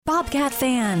Bobcat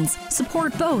fans,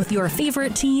 support both your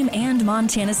favorite team and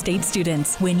Montana State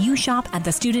students. When you shop at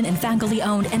the student and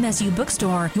faculty-owned MSU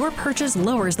bookstore, your purchase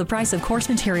lowers the price of course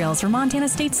materials for Montana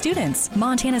State students.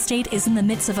 Montana State is in the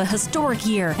midst of a historic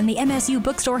year, and the MSU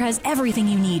bookstore has everything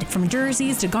you need, from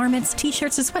jerseys to garments,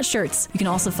 t-shirts to sweatshirts. You can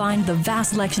also find the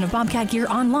vast selection of Bobcat gear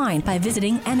online by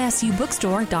visiting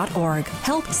msubookstore.org.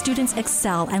 Help students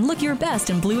excel and look your best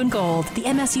in blue and gold. The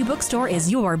MSU bookstore is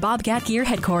your Bobcat gear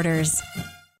headquarters.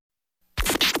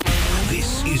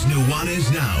 This is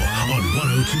Nuanez Now on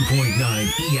 102.9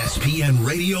 ESPN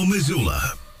Radio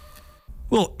Missoula.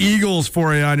 Little Eagles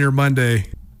for you on your Monday.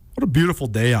 What a beautiful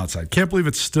day outside. Can't believe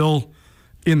it's still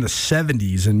in the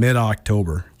 70s in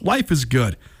mid-October. Life is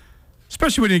good,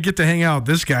 especially when you get to hang out with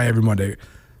this guy every Monday.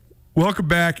 Welcome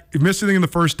back. If you missed anything in the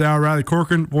first hour, Riley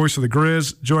Corcoran, voice of the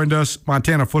Grizz, joined us.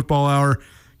 Montana Football Hour.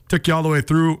 Took you all the way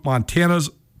through Montana's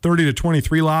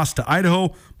 30-23 loss to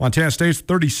Idaho. Montana State's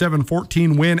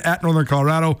 37-14 win at Northern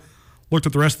Colorado. Looked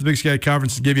at the rest of the Big Sky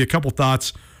Conference and gave you a couple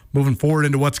thoughts moving forward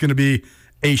into what's going to be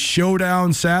a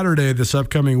showdown Saturday this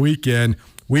upcoming weekend.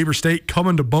 Weber State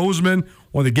coming to Bozeman,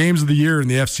 one of the games of the year in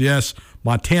the FCS.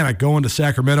 Montana going to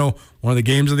Sacramento, one of the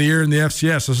games of the year in the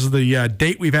FCS. This is the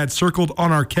date we've had circled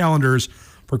on our calendars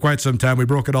for quite some time. We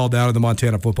broke it all down in the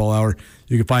Montana Football Hour.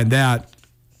 You can find that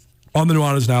on the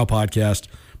Nuanez Now podcast,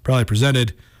 probably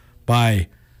presented by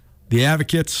the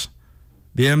Advocates,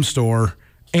 the M-Store,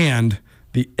 and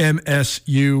the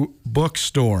MSU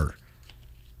Bookstore.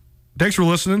 Thanks for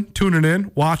listening, tuning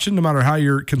in, watching, no matter how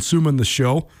you're consuming the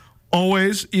show.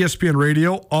 Always ESPN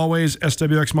Radio, always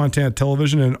SWX Montana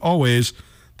Television, and always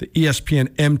the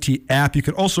ESPN MT app. You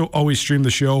can also always stream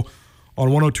the show on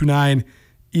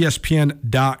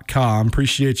 1029ESPN.com.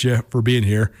 Appreciate you for being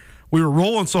here. We were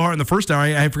rolling so hard in the first hour,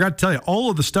 I forgot to tell you,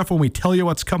 all of the stuff when we tell you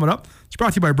what's coming up, it's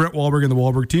brought to you by Brent Wahlberg and the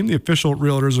Wahlberg team, the official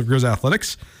realtors of Grizz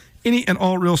Athletics. Any and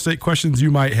all real estate questions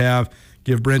you might have,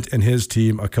 give Brent and his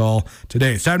team a call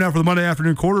today. It's time now for the Monday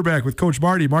afternoon quarterback with Coach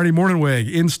Marty Morningweg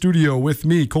in studio with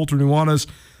me, Colter Nuanez.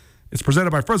 It's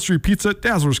presented by Front Street Pizza,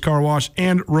 Dazzler's Car Wash,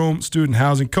 and Rome Student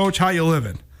Housing. Coach, how you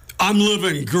living? I'm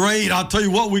living great. I'll tell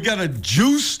you what, we got to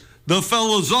juice the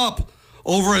fellas up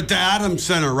over at the Adams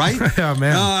Center, right? Yeah,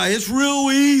 man. It's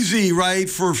real easy, right,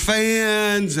 for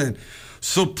fans and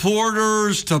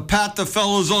supporters to pat the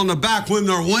fellas on the back when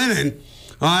they're winning,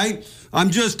 all right?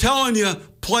 I'm just telling you,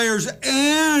 players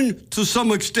and to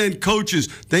some extent coaches,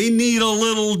 they need a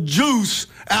little juice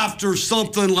after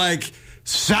something like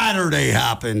Saturday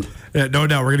happened. Yeah, no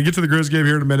doubt. We're going to get to the Grizz game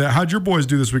here in a minute. How'd your boys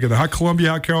do this weekend? How'd Columbia,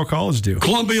 how'd Carroll College do?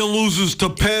 Columbia loses to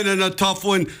Penn in a tough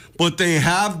one, but they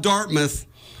have Dartmouth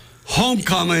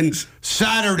homecoming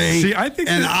Saturday. See, I think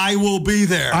I will be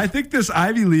there. I think this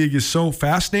Ivy League is so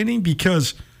fascinating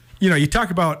because, you talk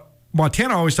about,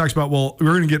 Montana always talks about, well,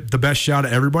 we're going to get the best shot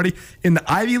at everybody. In the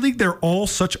Ivy League, they're all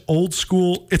such old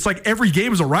school. It's like every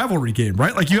game is a rivalry game,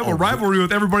 right? Like you have a rivalry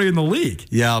with everybody in the league.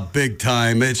 Yeah, big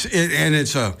time.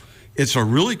 It's a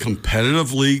really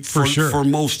competitive league for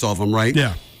most of them, right?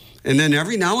 Yeah. And then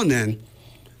every now and then,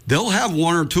 they'll have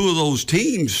one or two of those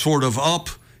teams sort of up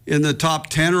in the top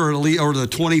 10 or the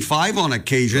 25 on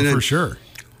occasion. For sure.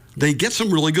 They get some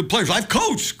really good players. I've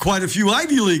coached quite a few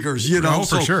Ivy Leaguers, Oh,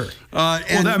 for sure.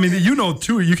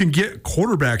 Too, you can get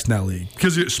quarterbacks in that league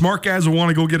because smart guys will want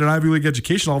to go get an Ivy League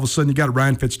education. All of a sudden, you got a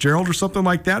Ryan Fitzgerald or something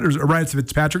like that, or Ryan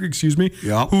Fitzpatrick,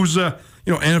 who's a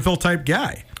NFL type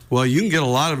guy. Well, you can get a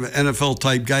lot of NFL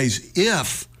type guys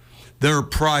if their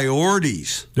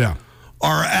priorities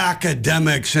are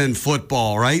academics and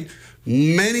football, right?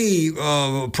 Many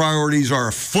priorities are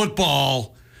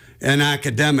football and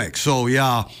academics. So,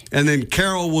 yeah. And then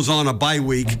Carroll was on a bye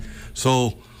week,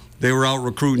 so they were out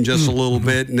recruiting just a little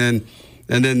bit. And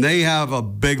then they have a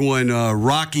big one,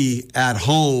 Rocky at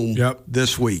home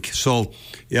this week. So,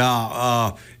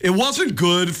 yeah, it wasn't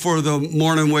good for the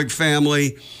Morningweg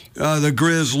family. The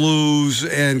Grizz lose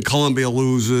and Columbia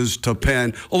loses to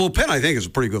Penn. Although Penn, I think, is a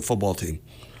pretty good football team.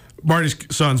 Marty's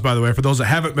sons, by the way, for those that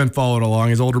haven't been following along,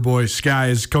 his older boy, Sky,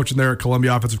 is coaching there at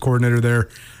Columbia, offensive coordinator there.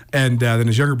 And then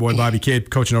his younger boy, Bobby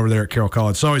Cade, coaching over there at Carroll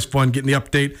College. It's always fun getting the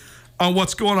update on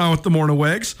what's going on with the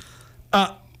Morningwegs.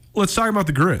 Let's talk about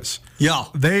the Grizz. Yeah.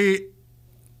 They,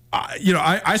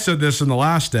 I said this in the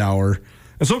last hour,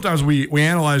 and sometimes we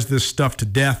analyze this stuff to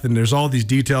death, and there's all these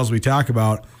details we talk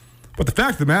about. But the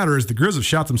fact of the matter is the Grizz have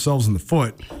shot themselves in the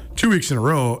foot 2 weeks in a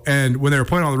row, and when they were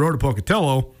playing on the road to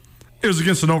Pocatello, it was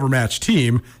against an overmatched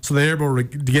team, so they were able to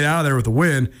get out of there with a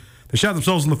win. They shot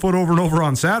themselves in the foot over and over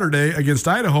on Saturday against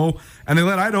Idaho, and they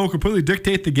let Idaho completely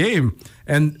dictate the game.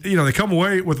 And, they come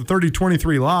away with a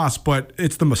 30-23 loss, but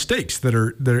it's the mistakes that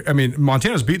are – I mean,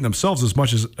 Montana's beating themselves as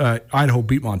much as Idaho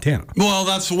beat Montana. Well,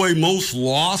 that's the way most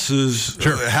losses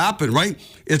happen, right?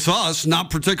 It's us, not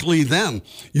particularly them.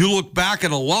 You look back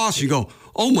at a loss, you go,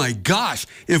 oh my gosh,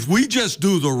 if we just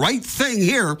do the right thing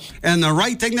here and the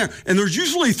right thing there, and there's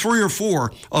usually 3 or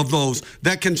 4 of those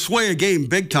that can sway a game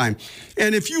big time.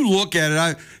 And if you look at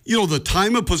it, the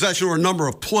time of possession or number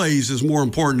of plays is more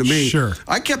important to me. Sure.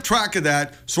 I kept track of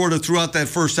that sort of throughout that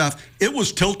first half. It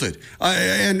was tilted.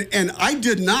 And I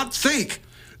did not think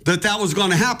that was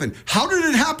going to happen. How did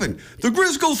it happen? The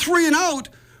Grizz go 3 and out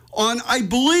on, I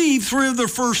believe, 3 of their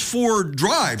first 4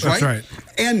 drives, right? That's right.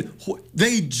 And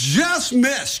they just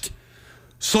missed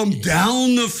some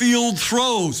down the field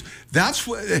throws.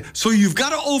 So you've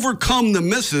got to overcome the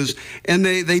misses, and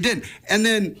they didn't. And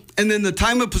then the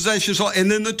time of possession,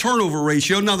 and then the turnover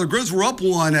ratio. Now the Grizz were up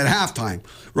 1 at halftime,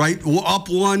 right? Up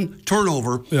 1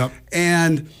 turnover. Yep.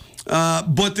 And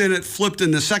but then it flipped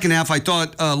in the second half. I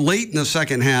thought late in the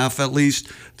second half, at least,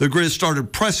 the Grizz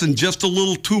started pressing just a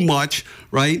little too much,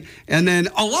 right? And then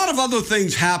a lot of other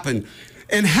things happened.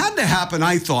 And had to happen,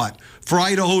 I thought, for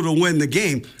Idaho to win the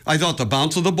game. I thought the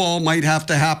bounce of the ball might have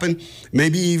to happen,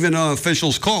 maybe even an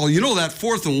official's call. That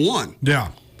 4th and 1.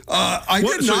 Yeah.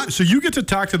 Did not. So you get to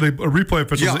talk to the replay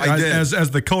officials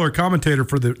as the color commentator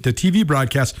for the TV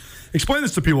broadcast. Explain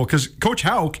this to people, because Coach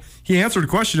Houck, he answered a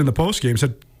question in the postgame,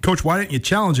 said, Coach, why didn't you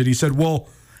challenge it? He said, well,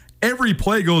 every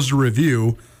play goes to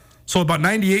review, so about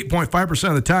 98.5%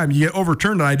 of the time you get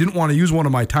overturned, and I didn't want to use one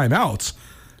of my timeouts.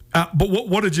 But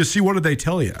what did you see? What did they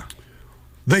tell you?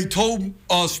 They told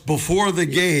us before the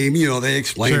game, they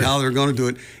explained how they're going to do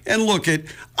it. And look,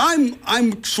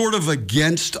 I'm sort of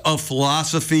against a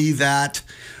philosophy that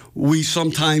we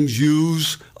sometimes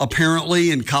use,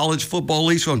 apparently, in college football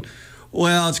leagues.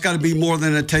 Well, it's got to be more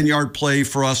than a 10-yard play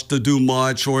for us to do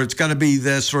much, or it's got to be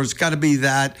this, or it's got to be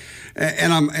that.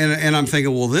 And I'm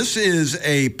thinking, well, this is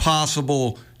a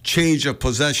possible change of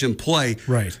possession play.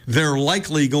 Right. They're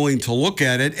likely going to look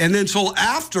at it. And then so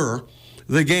after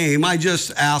the game, I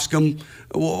just asked them,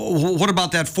 what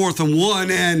about that 4th and 1?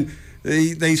 And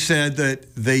they said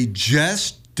that they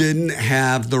just didn't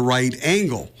have the right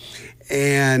angle.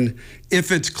 And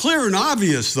if it's clear and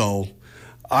obvious, though,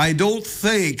 I don't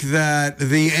think that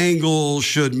the angle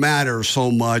should matter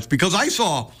so much, because I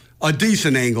saw a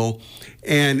decent angle,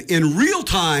 and in real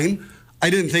time, I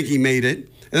didn't think he made it.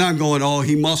 And I'm going,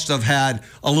 he must have had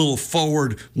a little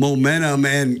forward momentum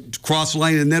and cross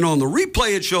line. And then on the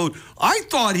replay, it showed, I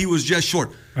thought he was just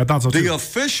short. I thought so too. The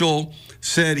official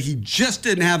said he just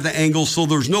didn't have the angle, so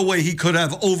there's no way he could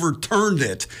have overturned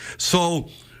it. So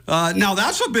now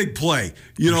that's a big play,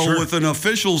 with an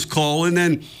official's call. And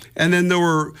then there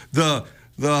were the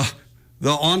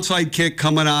onside kick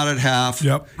coming out at half.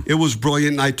 Yep. It was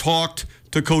brilliant. And I talked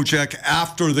to Coach Eck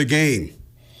after the game.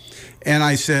 And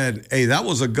I said, hey, that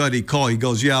was a gutty call. He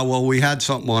goes, yeah, well, we had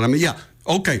something on him. Yeah,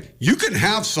 okay, you can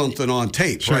have something on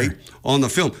tape, right, on the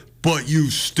film, but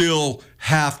you still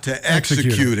have to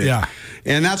execute it. Yeah.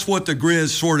 And that's what the Grizz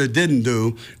sort of didn't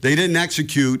do. They didn't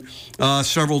execute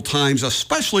several times,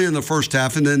 especially in the first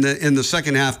half. And then in the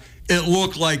second half, it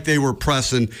looked like they were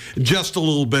pressing just a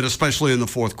little bit, especially in the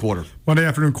fourth quarter. Monday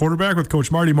afternoon quarterback with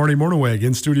Coach Marty Mornhinweg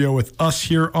in studio with us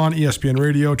here on ESPN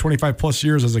Radio. 25-plus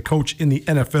years as a coach in the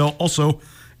NFL. Also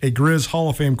a Grizz Hall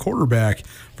of Fame quarterback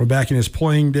from back in his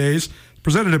playing days.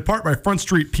 Presented in part by Front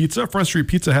Street Pizza. Front Street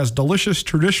Pizza has delicious,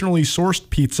 traditionally sourced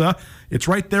pizza. It's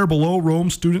right there below Rome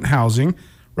Student Housing,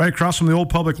 right across from the old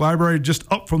public library, just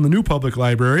up from the new public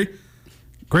library.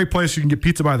 Great place. You can get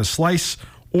pizza by the slice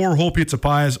or whole pizza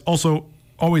pies. Also,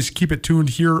 always keep it tuned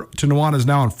here to Nuanez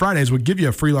Now on Fridays. We'll give you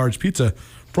a free large pizza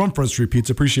from Front Street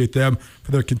Pizza. Appreciate them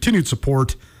for their continued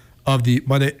support of the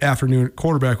Monday afternoon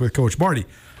quarterback with Coach Marty.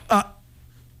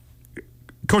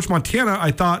 Coach, Montana,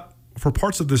 I thought, for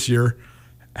parts of this year,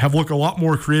 have looked a lot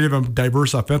more creative and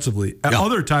diverse offensively. At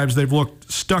other times, they've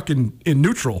looked stuck in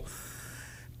neutral.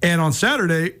 And on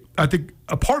Saturday, I think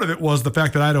a part of it was the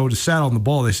fact that Idaho just sat on the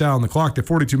ball. They sat on the clock. The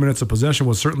 42 minutes of possession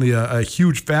was certainly a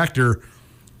huge factor.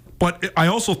 But I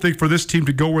also think for this team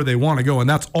to go where they want to go, and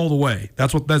that's all the way.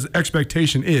 That's what the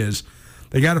expectation is.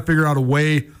 They got to figure out a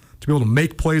way to be able to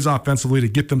make plays offensively to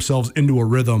get themselves into a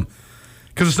rhythm.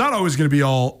 Because it's not always going to be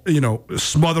all,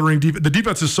 smothering. The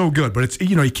defense is so good, but it's,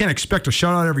 you can't expect a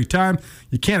shutout every time.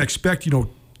 You can't expect,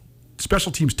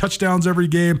 special teams touchdowns every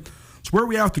game. So where are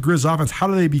we at with the Grizz offense? How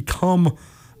do they become,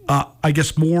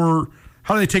 more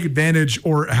how do they take advantage,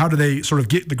 or how do they sort of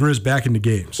get the Grizz back into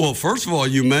games? Well, first of all,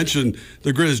 you mentioned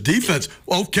the Grizz defense.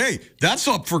 Okay, that's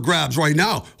up for grabs right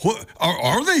now.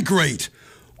 Are they great?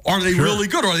 Are they really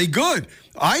good? Are they good?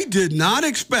 I did not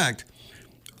expect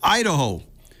Idaho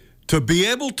to be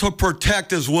able to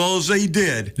protect as well as they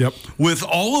did with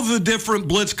all of the different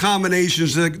blitz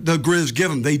combinations that the Grizz give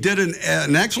them. They did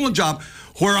an excellent job,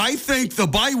 where I think the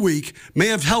bye week may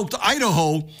have helped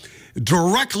Idaho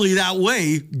directly that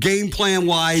way, game plan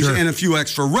wise, and a few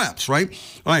extra reps, right?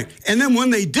 All right. And then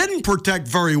when they didn't protect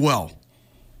very well,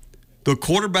 the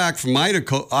quarterback from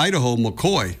Idaho,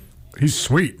 McCoy. He's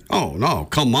sweet. Oh, no,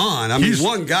 come on. I mean,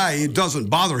 one guy, it doesn't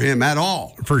bother him at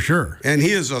all. For sure. And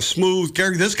he is a smooth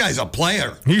character. This guy's a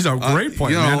player. He's a great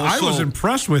player, man. I was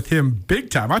impressed with him big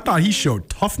time. I thought he showed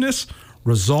toughness,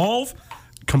 resolve,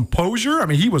 composure. I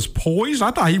mean, he was poised.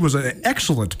 I thought he was an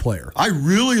excellent player. I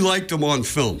really liked him on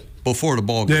film before the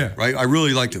ball game, right? I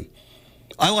really liked him.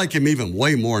 I like him even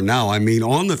way more now. I mean,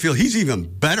 on the field, he's even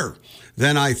better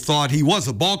than I thought he was.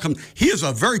 The ball he is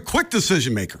a very quick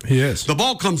decision maker. He is. The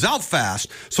ball comes out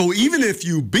fast. So even if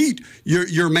you beat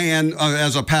your man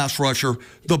as a pass rusher,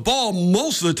 the ball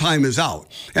most of the time is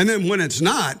out. And then when it's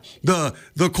not, the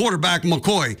quarterback,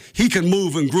 McCoy, he can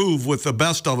move and groove with the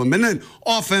best of them. And then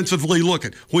offensively, look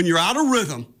at when you're out of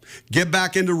rhythm, get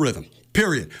back into rhythm,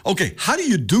 period. Okay, how do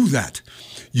you do that?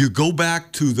 You go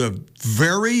back to the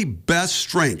very best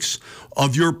strengths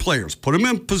of your players. Put them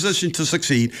in position to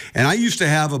succeed. And I used to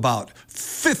have about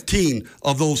 15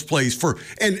 of those plays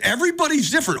and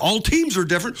everybody's different. All teams are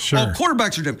different. All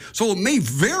quarterbacks are different. So it may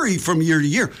vary from year to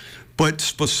year. But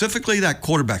specifically that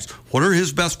quarterbacks, what are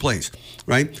his best plays,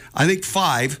 right? I think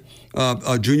 5,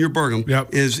 Junior Burgum,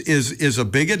 is a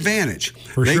big advantage.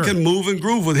 They can move and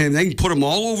groove with him. They can put him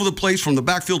all over the place from the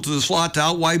backfield to the slot to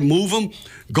out wide, move him,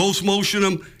 ghost motion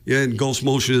him. Yeah, and ghost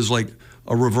motion is like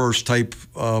a reverse type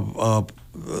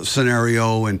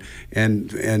scenario, and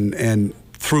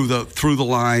through the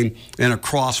line and a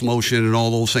cross motion and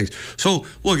all those things. So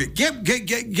look, get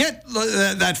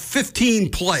that 15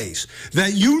 plays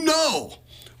that you know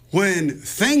when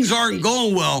things aren't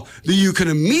going well that you can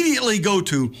immediately go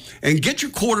to and get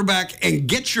your quarterback and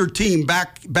get your team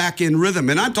back in rhythm.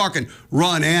 And I'm talking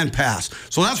run and pass.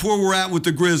 So that's where we're at with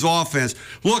the Grizz offense.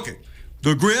 Look,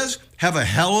 the Grizz have a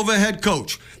hell of a head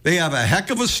coach. They have a heck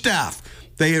of a staff.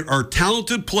 They are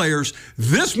talented players.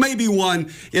 This may be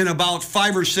one in about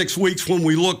 5 or 6 weeks when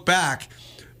we look back.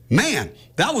 Man,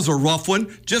 that was a rough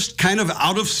one, just kind of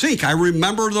out of sync. I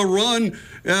remember the run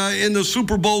in the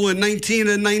Super Bowl in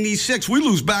 1996. We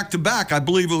lose back-to-back. I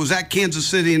believe it was at Kansas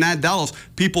City and at Dallas.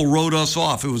 People wrote us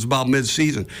off. It was about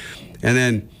mid-season. And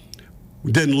then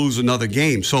we didn't lose another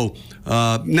game. So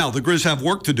now the Grizz have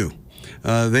work to do.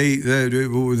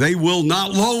 They will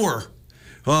not lower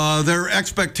their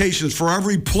expectations for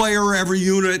every player, every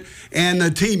unit, and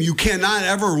the team. You cannot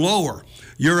ever lower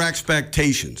your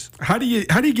expectations. How do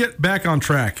you get back on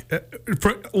track?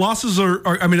 Losses are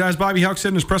I mean, as Bobby Hauck said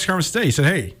in his press conference today, he said,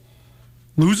 hey,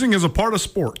 losing is a part of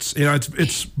sports. You know,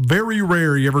 it's very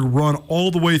rare you ever run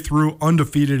all the way through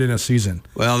undefeated in a season.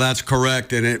 Well, that's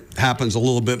correct, and it happens a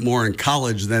little bit more in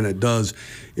college than it does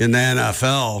in the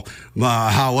NFL.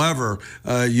 However,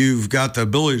 you've got the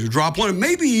ability to drop one,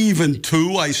 maybe even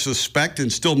 2, I suspect,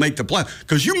 and still make the playoffs.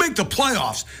 Because you make the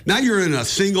playoffs, now you're in a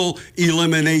single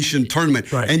elimination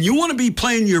tournament. Right. And you want to be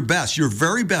playing your best, your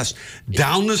very best,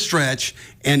 down the stretch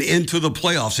and into the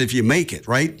playoffs if you make it,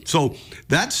 right? So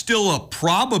that's still a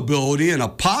probability and a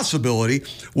possibility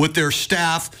with their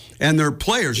staff and their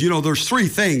players. You know, there's 3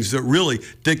 things that really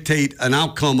dictate an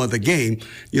outcome of the game.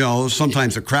 You know,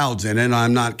 sometimes the crowd's in it, and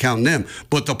I'm not counting them,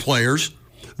 but the players,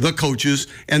 the coaches,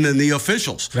 and then the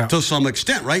officials to some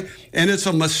extent, right? And it's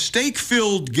a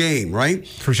mistake-filled game, right?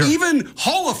 For sure. Even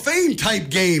Hall of Fame type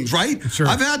games, right? Sure.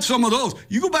 I've had some of those.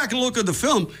 You go back and look at the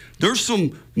film, there's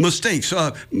some mistakes,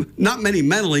 not many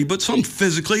mentally, but some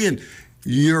physically, and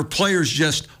your players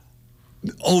just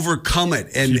overcome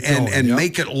it and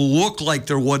make it look like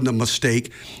there wasn't a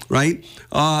mistake, right?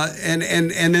 And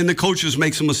then the coaches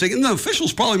make some mistakes, and the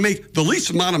officials probably make the least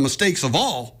amount of mistakes of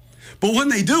all. But when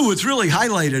they do, it's really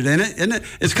highlighted in it, and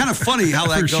it's kind of funny how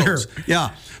that goes. Sure.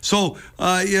 Yeah. So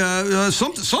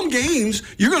some games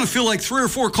you're going to feel like 3 or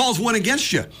 4 calls went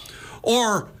against you,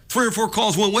 or 3 or 4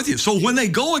 calls went with you. So when they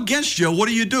go against you, what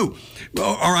do?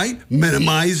 All right,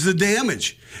 minimize the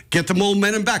damage, get the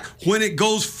momentum back. When it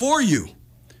goes for you,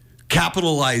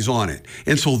 capitalize on it.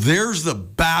 And so there's the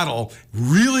battle.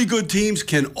 Really good teams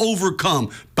can overcome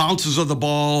bounces of the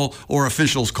ball or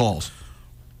officials' calls.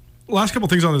 Last couple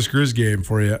things on this Grizz game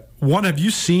for you. One, have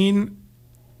you seen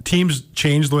teams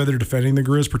change the way they're defending the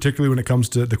Grizz, particularly when it comes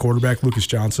to the quarterback, Lucas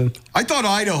Johnson? I thought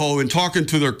Idaho, in talking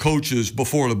to their coaches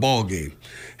before the ball game,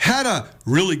 had a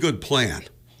really good plan.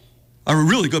 A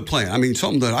really good plan. I mean,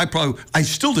 something that I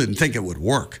still didn't think it would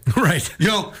work. Right.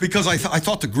 Because I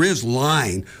thought the Grizz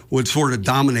line would sort of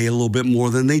dominate a little bit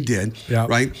more than they did. Yeah.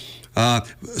 Right.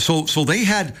 So they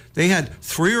had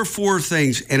 3 or 4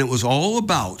 things, and it was all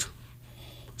about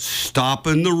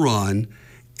stopping the run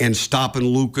and stopping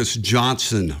Lucas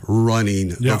Johnson running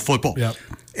the football. Yep.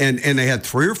 And they had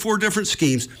 3 or 4 different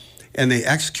schemes, and they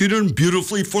executed them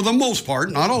beautifully for the most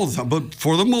part, not all of them, but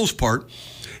for the most part.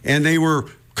 And they were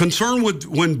concerned with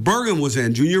when Bergen was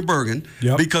in, Junior Bergen,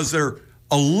 because they're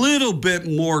a little bit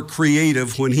more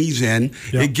creative when he's in.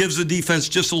 Yep. It gives the defense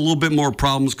just a little bit more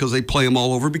problems because they play him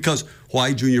all over. Because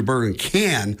why Junior Bergen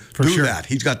can do that.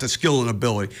 He's got the skill and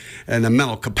ability and the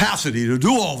mental capacity to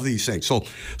do all of these things.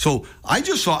 So I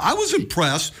was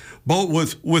impressed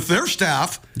both with their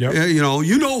staff. Yep.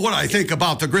 You know what I think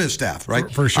about the Grizz staff, right?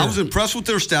 For sure. I was impressed with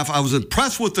their staff. I was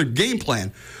impressed with their game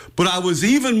plan. But I was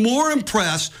even more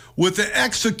impressed with the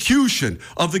execution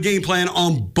of the game plan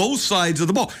on both sides of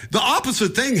the ball. The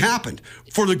opposite thing happened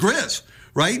for the Grizz,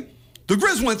 right? The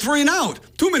Grizz went 3 and out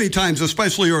too many times,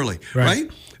 especially early, right?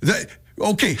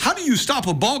 Okay, how do you stop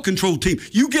a ball control team?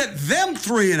 You get them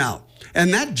 3 and out.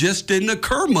 And that just didn't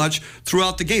occur much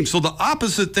throughout the game. So the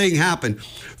opposite thing happened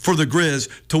for the Grizz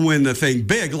to win the thing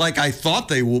big, like I thought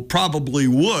they probably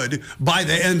would by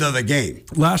the end of the game.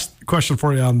 Last question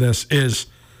for you on this is,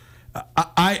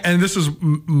 and this is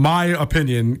my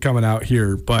opinion coming out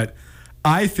here, but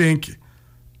I think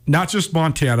not just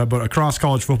Montana, but across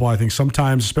college football, I think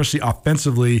sometimes, especially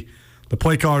offensively, the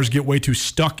play callers get way too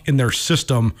stuck in their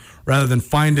system rather than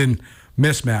finding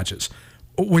mismatches.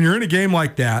 When you're in a game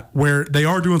like that, where they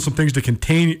are doing some things to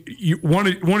contain one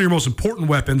of your most important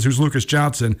weapons, who's Lucas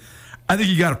Johnson, I think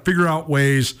you got to figure out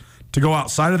ways to go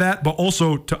outside of that, but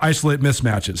also to isolate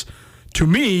mismatches. To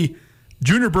me,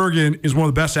 Junior Bergen is one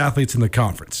of the best athletes in the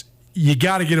conference. You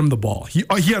got to get him the ball. He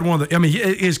had one of the. I mean,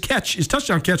 his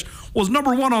touchdown catch was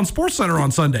number 1 on SportsCenter on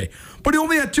Sunday, but he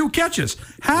only had 2 catches.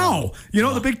 How?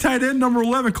 The big tight end, number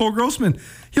 11, Cole Grossman.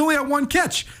 He only had 1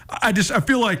 catch. I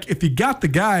feel like if you got the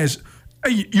guys,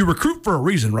 you recruit for a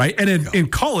reason, right? And in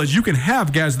college, you can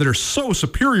have guys that are so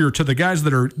superior to the guys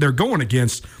that they're going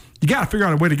against. You got to figure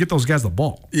out a way to get those guys the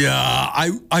ball. Yeah, I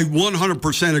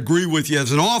 100% agree with you.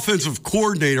 As an offensive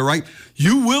coordinator, right,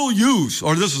 you will use,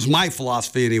 or this is my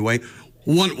philosophy anyway,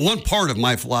 one part of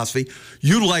my philosophy,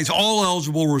 utilize all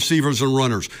eligible receivers and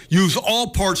runners. Use all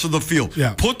parts of the field.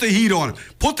 Yeah. Put the heat on them.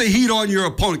 Put the heat on your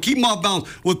opponent. Keep them off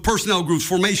balance with personnel groups,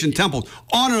 formation, tempos,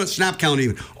 on and snap count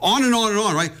even. On and on and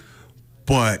on, right?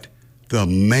 But the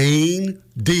main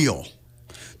deal,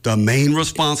 the main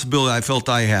responsibility I felt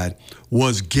I had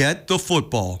was get the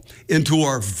football into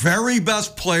our very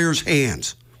best players'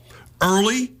 hands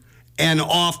early and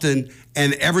often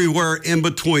and everywhere in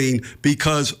between,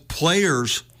 because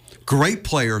great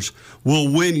players,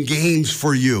 will win games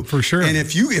for you. For sure. And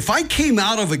if I came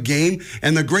out of a game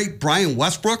and the great Brian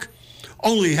Westbrook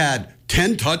only had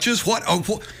 10 touches,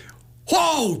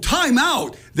 whoa, time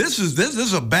out. This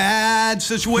is a bad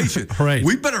situation. Right.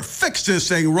 We better fix this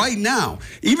thing right now.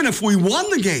 Even if we won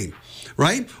the game,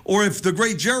 right? Or if the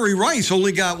great Jerry Rice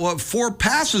only got 4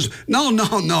 passes. No.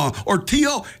 Or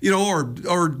T.O., or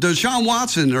Deshaun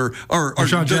Watson or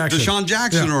Deshaun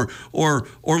Jackson or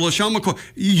LaShawn McCoy.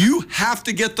 You have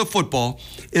to get the football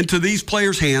into these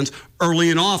players' hands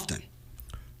early and often.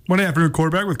 Monday afternoon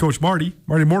quarterback with Coach Marty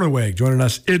Mornhinweg joining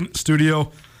us in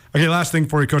studio. Okay, last thing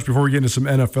for you, Coach, before we get into some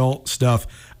NFL stuff.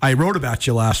 I wrote about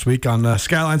you last week on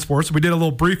Skyline Sports. We did a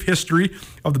little brief history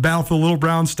of the battle for the Little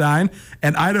Brown Stein,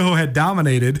 and Idaho had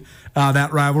dominated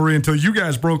that rivalry until you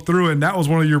guys broke through, and that was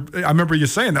one of your – I remember you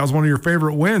saying that was one of your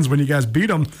favorite wins when you guys beat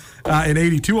them in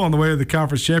 82 on the way to the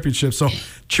conference champaionship. So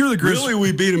cheer the Grizz. Really,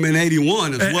 we beat them in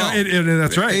 81 as well. And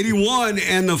that's right. 81,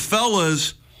 and the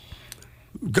fellas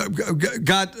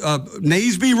got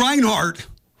Naseby Reinhardt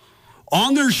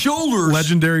on their shoulders.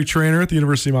 Legendary trainer at the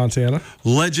University of Montana.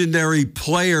 Legendary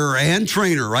player and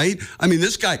trainer, right? I mean,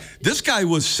 this guy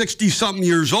was 60-something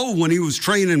years old when he was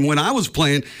training when I was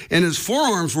playing, and his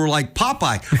forearms were like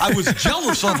Popeye. I was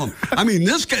jealous of him. I mean,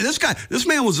 this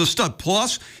man was a stud.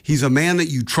 Plus, he's a man that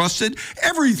you trusted.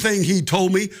 Everything he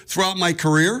told me throughout my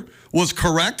career was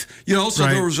correct, so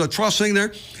there was a trust thing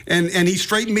there. And he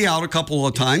straightened me out a couple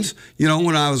of times,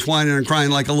 when I was whining and crying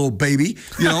like a little baby,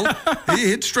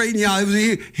 he'd straighten you out.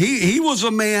 He was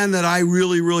a man that I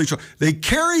really, really trust. They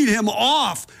carried him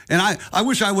off, and I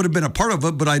wish I would have been a part of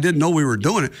it, but I didn't know we were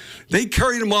doing it. They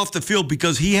carried him off the field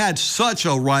because he had such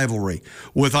a rivalry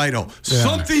with Ido. Yeah.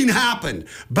 Something happened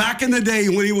back in the day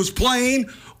when he was playing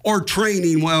or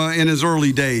training in his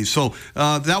early days. So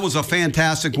that was a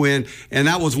fantastic win, and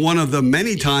that was one of the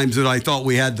many times that I thought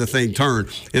we had the thing turned,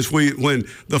 is when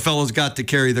the fellas got to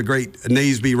carry the great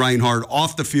Naseby Reinhardt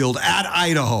off the field at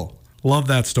Idaho. Love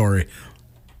that story.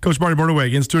 Coach Marty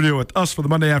Mornhinweg in studio with us for the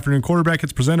Monday Afternoon Quarterback.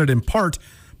 It's presented in part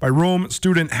by Rome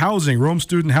Student Housing. Rome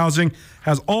Student Housing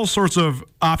has all sorts of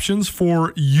options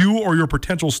for you or your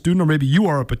potential student, or maybe you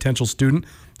are a potential student.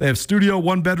 They have studio,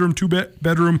 1 bedroom, 2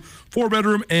 bedroom, 4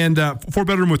 bedroom, and 4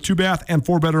 bedroom with 2 bath, and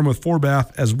 4 bedroom with 4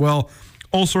 bath as well.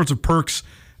 All sorts of perks,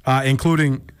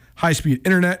 including high-speed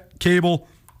internet, cable,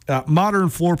 modern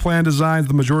floor plan designs.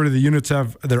 The majority of the units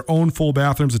have their own full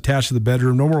bathrooms attached to the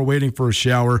bedroom. No more waiting for a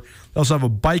shower. They also have a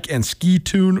bike and ski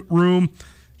tune room.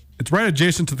 It's right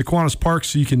adjacent to the Kiwanis Park,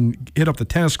 so you can hit up the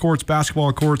tennis courts,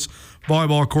 basketball courts,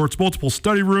 volleyball courts, multiple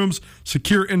study rooms,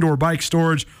 secure indoor bike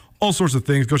storage, all sorts of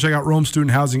things. Go check out Rome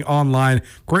Student Housing online.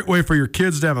 Great way for your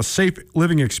kids to have a safe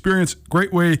living experience.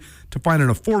 Great way to find an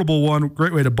affordable one.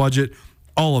 Great way to budget.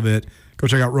 All of it. Go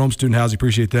check out Rome Student Housing.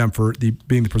 Appreciate them for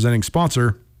being the presenting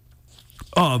sponsor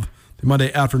of the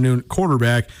Monday Afternoon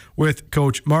Quarterback with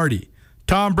Coach Marty.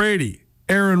 Tom Brady,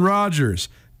 Aaron Rodgers,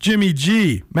 Jimmy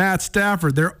G, Matt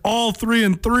Stafford. They're all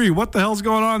 3-3. What the hell's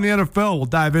going on in the NFL? We'll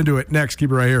dive into it next.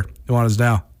 Keep it right here. Nuanez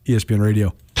Now, ESPN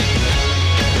Radio.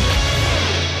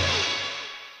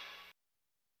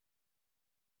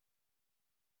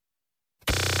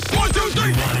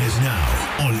 Nuanez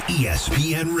Now on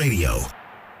ESPN Radio.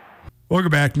 Welcome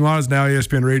back. Nuanez Now,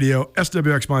 ESPN Radio,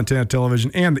 SWX Montana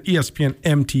Television, and the ESPN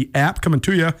MT app, coming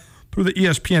to you through the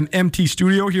ESPN MT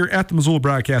studio here at the Missoula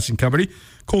Broadcasting Company.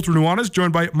 Colter Nuanez,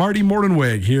 joined by Marty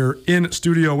Mornhinweg here in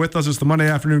studio with us. It's the Monday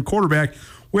Afternoon Quarterback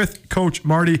with Coach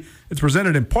Marty. It's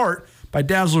presented in part by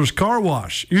Dazzler's Car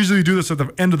Wash. Usually we do this at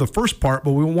the end of the first part,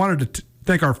 but we wanted to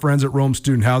thank our friends at Rome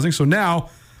Student Housing. So now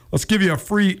let's give you a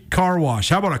free car wash.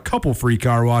 How about a couple free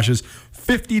car washes?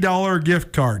 $50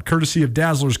 gift card, courtesy of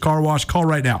Dazzler's Car Wash. Call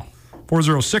right now,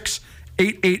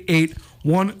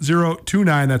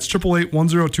 406-888-1029. That's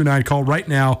 888-1029. Call right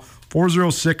now,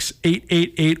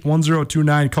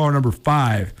 406-888-1029. Caller number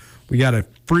 5. We got a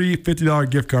free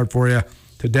 $50 gift card for you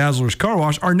to Dazzler's Car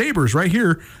Wash. Our neighbors right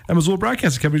here at Missoula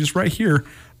Broadcasting Company, just right here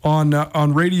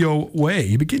on Radio Way.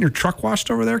 You been getting your truck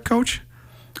washed over there, Coach?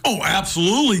 Oh,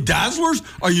 absolutely. Dazzlers?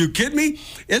 Are you kidding me?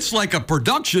 It's like a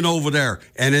production over there,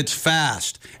 and it's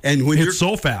fast. And when it's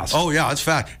so fast. Oh, yeah, it's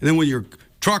fast. And then when your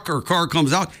truck or car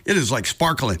comes out, it is like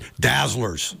sparkling.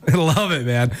 Dazzlers. I love it,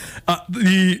 man.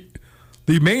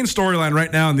 The main storyline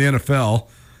right now in the NFL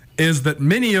is that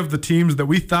many of the teams that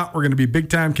we thought were going to be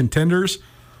big-time contenders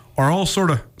are all sort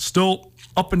of still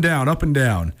up and down.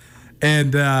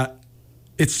 And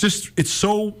it's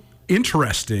so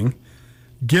interesting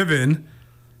given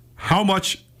how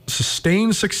much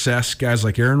sustained success guys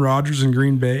like Aaron Rodgers in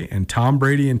Green Bay and Tom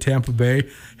Brady in Tampa Bay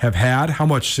have had, how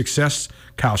much success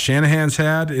Kyle Shanahan's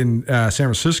had in San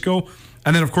Francisco,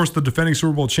 and then, of course, the defending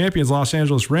Super Bowl champions, Los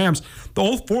Angeles Rams.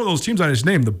 All 4 of those teams I just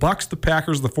named, the Bucs, the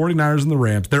Packers, the 49ers, and the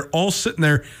Rams, they're all sitting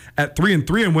there at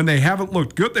 3-3, and when they haven't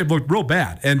looked good, they've looked real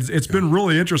bad, and it's been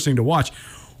really interesting to watch.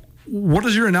 What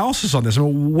is your analysis on this? I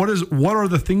mean, what are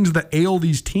the things that ail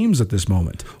these teams at this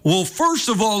moment? Well, first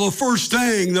of all, the first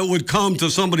thing that would come to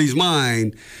somebody's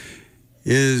mind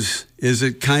is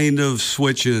it kind of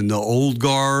switching the old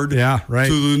guard to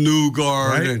the new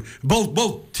guard, right? And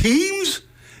both teams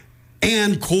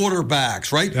and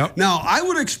quarterbacks, right? Yep. Now, I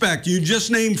would expect you just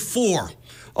named 4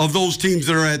 of those teams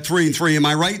that are at 3-3. Am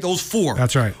I right? Those 4.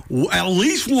 That's right. At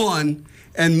least one,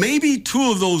 and maybe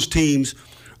 2 of those teams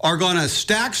are going to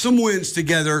stack some wins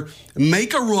together,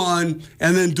 make a run,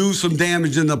 and then do some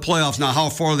damage in the playoffs. Now, how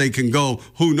far they can go,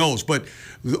 who knows? But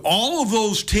all of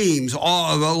those teams,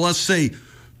 let's say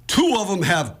 2 of them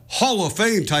have Hall of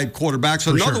Fame type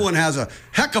quarterbacks. Another one has a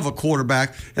heck of a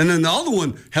quarterback. And then the other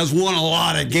one has won a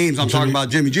lot of games. I'm talking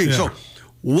about Jimmy G. Yeah. So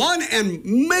one and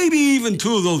maybe even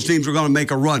 2 of those teams are going to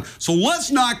make a run. So let's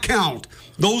not count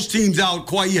those teams out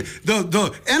quite yet.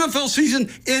 The NFL season,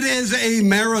 it is a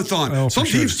marathon. Oh, some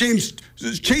teams change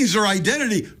their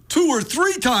identity 2 or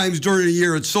 3 times during a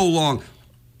year. It's so long.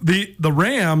 The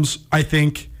Rams, I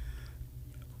think,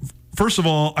 first of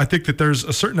all, I think that there's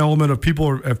a certain element of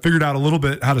people have figured out a little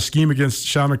bit how to scheme against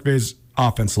Sean McVay's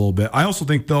offense a little bit. I also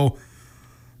think, though,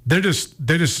 they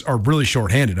just are really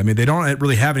shorthanded. I mean, they don't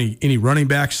really have any running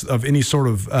backs of any sort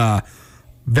of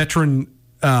veteran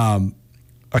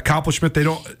accomplishment. They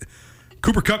don't.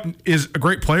 Cooper Kupp is a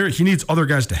great player. He needs other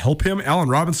guys to help him. Allen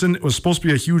Robinson was supposed to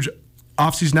be a huge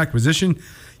offseason acquisition.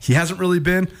 He hasn't really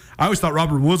been. I always thought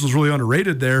Robert Woods was really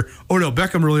underrated there. Odell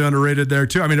Beckham really underrated there,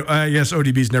 too. I mean, I guess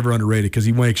ODB's never underrated because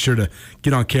he makes sure to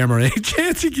get on camera any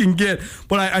chance he can get.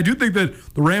 But I do think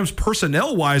that the Rams,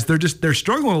 personnel-wise, they're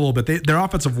struggling a little bit. Their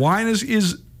offensive line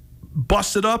is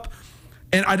busted up.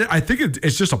 And I think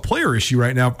it's just a player issue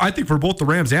right now. I think for both the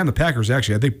Rams and the Packers,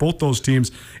 actually. I think both those teams,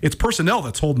 it's personnel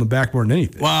that's holding them back more than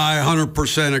anything. Well, I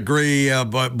 100% agree.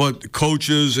 But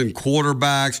coaches and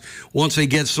quarterbacks, once they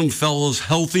get some fellows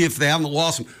healthy, if they haven't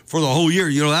lost them for the whole year,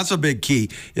 that's a big key,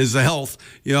 is the health,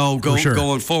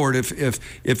 going forward.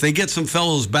 If they get some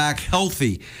fellows back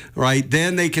healthy, right,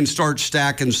 then they can start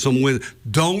stacking some wins.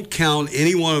 Don't count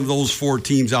any one of those 4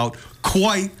 teams out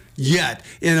quite yet.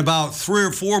 In about 3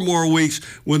 or 4 more weeks,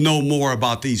 we'll know more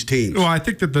about these teams. Well, I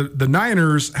think that the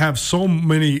Niners have so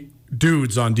many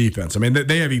dudes on defense. I mean,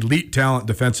 they have elite talent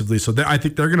defensively, so I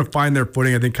think they're going to find their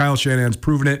footing. I think Kyle Shanahan's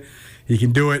proven it. He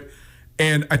can do it.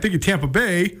 And I think in Tampa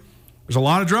Bay, there's a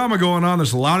lot of drama going on.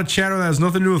 There's a lot of chatter that has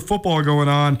nothing to do with football going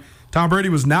on. Tom Brady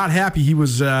was not happy. He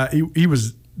was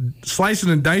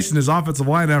slicing and dicing his offensive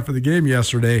line after the game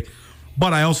yesterday.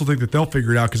 But I also think that they'll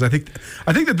figure it out because I think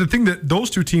that the thing that those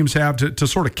two teams have to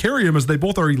sort of carry them is they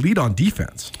both are elite on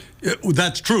defense. Yeah,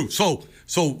 that's true. So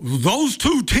those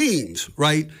 2 teams,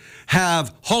 right,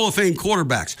 have Hall of Fame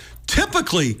quarterbacks.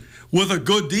 Typically, with a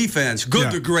good defense,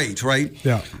 good to great, right?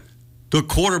 Yeah. The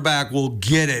quarterback will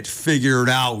get it figured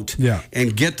out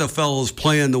and get the fellows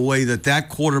playing the way that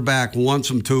quarterback wants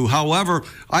them to. However,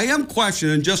 I am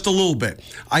questioning just a little bit.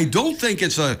 I don't think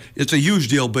it's a huge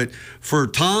deal, but for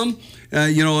Tom,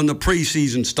 in the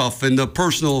preseason stuff and the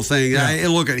personal thing,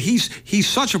 look at he's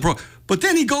such a pro. But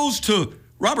then he goes to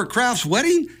Robert Kraft's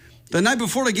wedding the night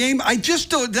before the game.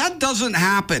 That doesn't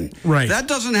happen. Right. That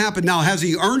doesn't happen. Now, has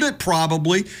he earned it?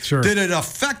 Probably. Sure. Did it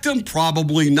affect him?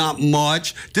 Probably not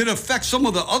much. Did it affect some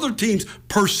of the other teams'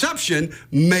 perception?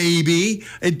 Maybe.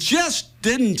 It just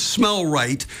didn't smell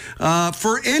right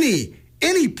for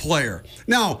any player.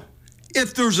 Now,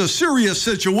 if there's a serious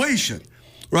situation,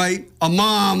 right, a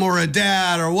mom or a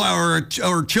dad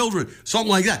or children,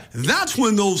 something like that, that's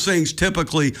when those things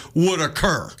typically would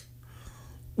occur.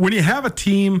 When you have a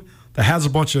team that has a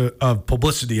bunch of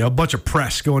publicity, a bunch of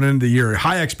press going into the year,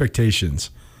 high expectations,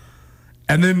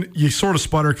 and then you sort of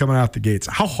sputter coming out the gates,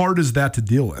 how hard is that to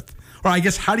deal with? Or I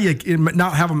guess, how do you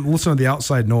not have them listen to the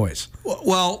outside noise?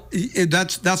 Well,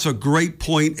 that's a great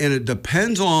point, and it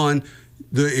depends on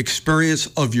the experience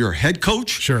of your head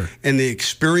coach and the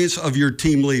experience of your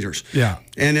team leaders. Yeah.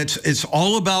 And it's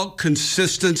all about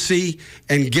consistency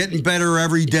and getting better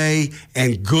every day,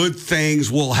 and good things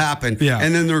will happen. Yeah.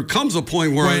 And then there comes a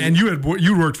point where... Right, and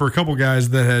you worked for a couple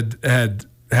guys that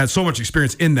had so much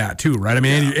experience in that too, right? I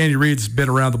mean, Andy Reid's been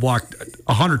around the block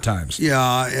 100 times.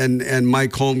 Yeah, and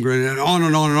Mike Holmgren, and on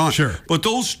and on and on. Sure. But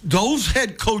those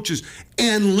head coaches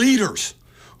and leaders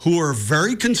who are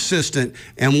very consistent,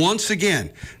 and once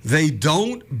again, they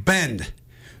don't bend.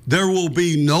 There will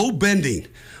be no bending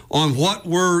on what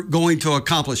we're going to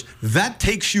accomplish. That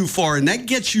takes you far, and that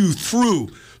gets you through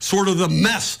sort of the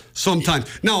mess sometimes.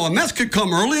 Now, a mess could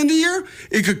come early in the year,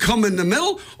 it could come in the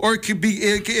middle, or it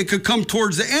could come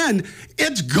towards the end.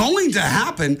 It's going to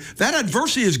happen. That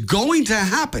adversity is going to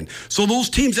happen. So those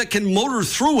teams that can motor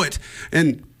through it,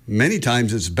 and many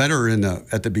times it's better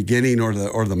at the beginning or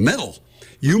the middle.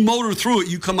 You motor through it,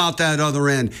 you come out that other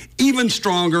end even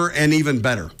stronger and even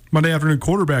better. Monday afternoon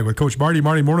quarterback with Coach Marty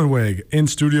Mornhinweg in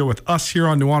studio with us here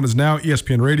on Nuanez Now,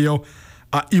 ESPN Radio.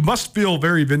 You must feel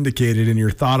very vindicated in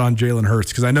your thought on Jalen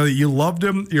Hurts, because I know that you loved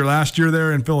him your last year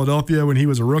there in Philadelphia when he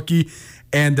was a rookie,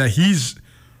 and he's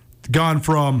gone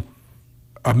from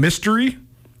a mystery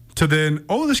to then,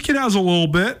 this kid has a little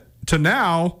bit, to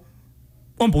now,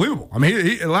 unbelievable. I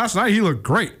mean, last night he looked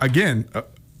great. Again,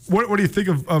 what do you think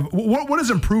of what has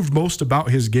improved most about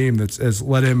his game has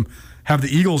let him have the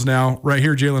Eagles now right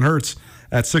here, Jalen Hurts,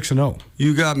 at 6-0?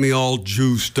 You got me all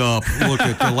juiced up. Look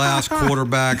at the last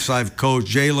quarterbacks I've coached: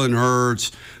 Jalen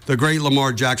Hurts, the great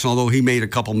Lamar Jackson, although he made a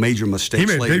couple major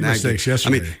mistakes. He made big mistakes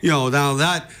yesterday. I mean, now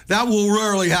that will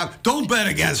rarely happen. Don't bet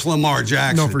against Lamar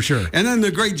Jackson. No, for sure. And then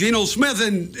the great Geno Smith,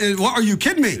 and what, are you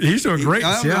kidding me? He's doing great.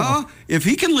 If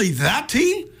he can lead that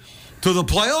team to the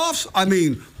playoffs, I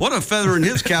mean, what a feather in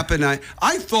his cap. And I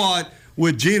thought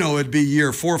with Geno, it'd be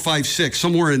year 4, 5, 6,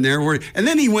 somewhere in there. And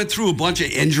then he went through a bunch of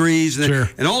injuries,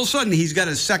 and all of a sudden he's got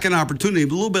his second opportunity a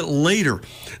little bit later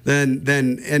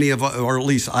than any of, or at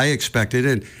least I expected,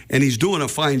 and he's doing a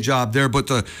fine job there. But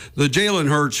the Jalen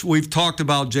Hurts, we've talked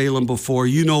about Jalen before.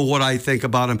 You know what I think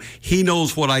about him. He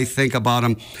knows what I think about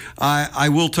him. I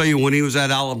will tell you, when he was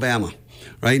at Alabama,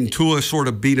 right? And Tua sort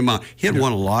of beat him out. He had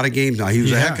won a lot of games now. He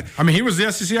was a heck of, he was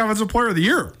the SEC Offensive Player of the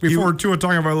Year before Tua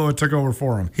Tagovailoa took over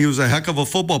for him. He was a heck of a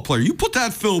football player. You put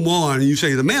that film on and you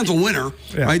say, the man's a winner,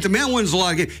 right? The man wins a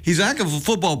lot of games. He's a heck of a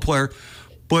football player,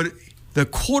 but the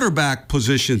quarterback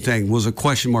position thing was a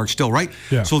question mark still, right?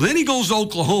 Yeah. So then he goes to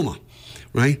Oklahoma,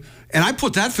 right? And I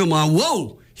put that film on.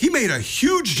 Whoa! He made a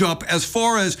huge jump as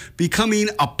far as becoming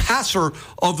a passer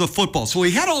of the football. So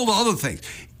he had all the other things.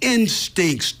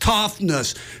 Instincts,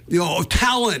 toughness,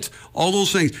 talent, all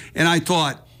those things. And I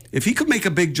thought, if he could make a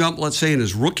big jump, let's say in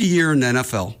his rookie year in the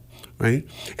NFL, right,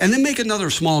 and then make another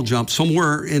small jump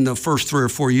somewhere in the first 3 or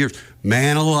 4 years,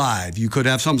 man alive, you could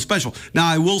have something special. Now,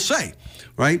 I will say,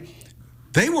 right,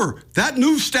 that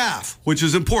new staff, which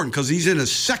is important because he's in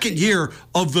his second year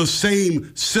of the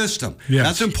same system. Yes.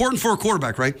 That's important for a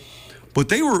quarterback, right? But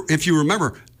they were, if you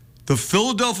remember, the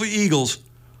Philadelphia Eagles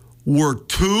were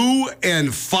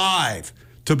 2-5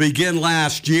 to begin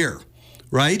last year,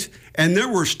 right? And there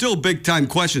were still big-time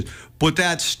questions. But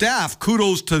that staff,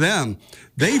 kudos to them,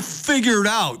 they figured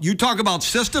out. You talk about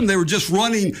system, they were just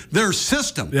running their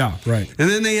system. Yeah, right. And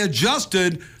then they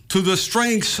adjusted to the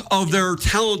strengths of their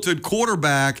talented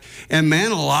quarterback. And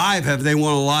man alive, have they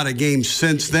won a lot of games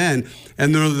since then.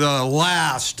 And they're the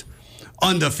last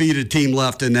undefeated team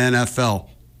left in the NFL.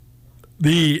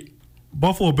 The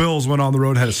Buffalo Bills went on the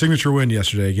road, had a signature win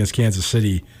yesterday against Kansas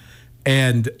City.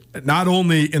 And not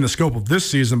only in the scope of this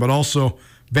season, but also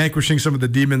vanquishing some of the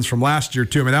demons from last year,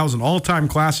 too. I mean, that was an all-time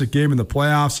classic game in the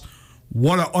playoffs.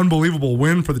 What an unbelievable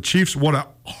win for the Chiefs. What a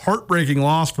heartbreaking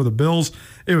loss for the Bills.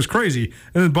 It was crazy.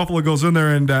 And then Buffalo goes in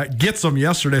there and gets them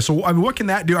yesterday. So, I mean, what can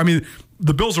that do? I mean,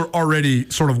 the Bills are already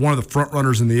sort of one of the front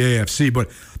runners in the AFC,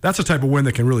 but that's a type of win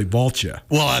that can really vault you.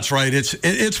 Well, that's right.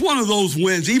 It's one of those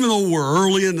wins, even though we're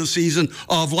early in the season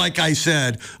of, like I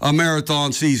said, a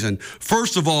marathon season.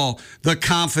 First of all, the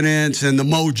confidence and the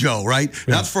mojo, right?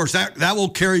 Yeah. That's first. That will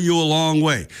carry you a long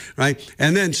way, right?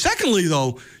 And then secondly,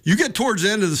 though, you get towards the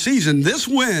end of the season, this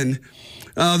win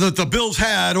that the Bills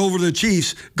had over the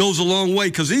Chiefs goes a long way,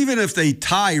 because even if they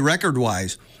tie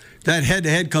record-wise, that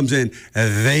head-to-head comes in,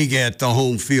 they get the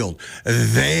home field.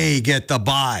 They get the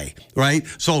bye, right?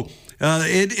 So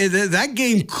that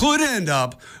game could end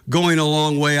up going a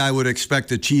long way. I would expect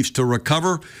the Chiefs to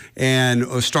recover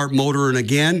and start motoring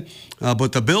again.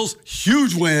 But the Bills,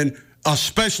 huge win,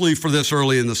 especially for this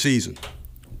early in the season.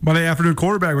 Monday afternoon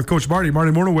quarterback with Coach Marty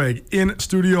Mornhinweg in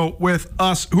studio with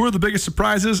us. Who are the biggest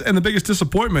surprises and the biggest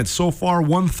disappointments so far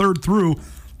 1/3 through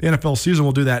the NFL season?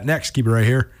 We'll do that next. Keep it right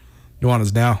here.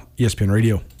 Nuanez Now, ESPN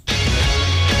Radio.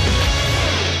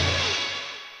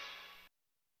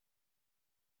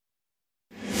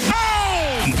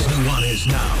 It's Nuanez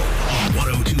Now on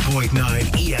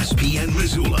 102.9 ESPN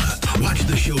Missoula. Watch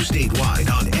the show statewide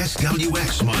on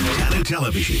SWX Montana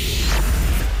Television.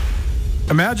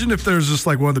 Imagine if there's just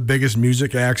like one of the biggest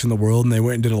music acts in the world and they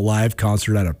went and did a live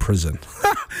concert at a prison.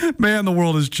 Man, the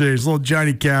world has changed. A little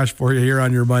Johnny Cash for you here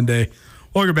on your Monday.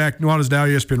 Welcome back. Nuanez Now,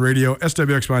 ESPN Radio,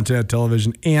 SWX Montana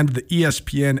Television, and the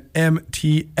ESPN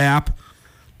MT app.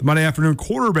 The Monday afternoon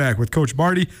quarterback with Coach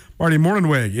Marty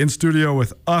Mornhinweg in studio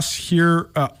with us here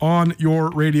on your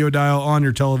radio dial, on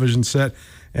your television set,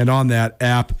 and on that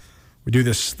app. We do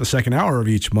this the second hour of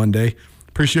each Monday.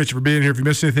 Appreciate you for being here. If you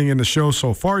missed anything in the show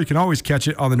so far, you can always catch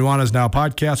it on the Nuanez Now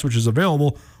podcast, which is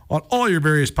available on all your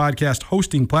various podcast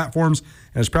hosting platforms,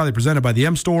 and is proudly presented by the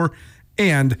M Store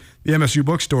and the MSU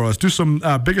Bookstore. Let's do some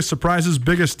biggest surprises,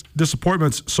 biggest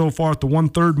disappointments so far at the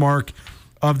 1/3 mark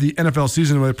of the NFL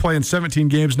season. We're playing 17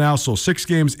 games now, so 6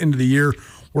 games into the year.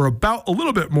 We're about a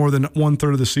little bit more than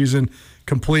 1/3 of the season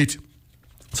complete.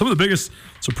 Some of the biggest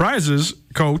surprises,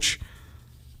 Coach,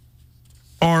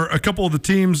 are a couple of the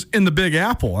teams in the Big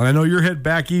Apple. And I know you're headed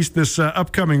back east this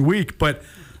upcoming week, but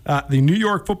the New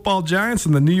York Football Giants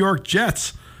and the New York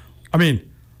Jets. I mean,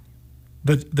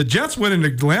 the Jets went into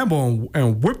Lambeau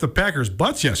and whipped the Packers'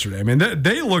 butts yesterday. I mean,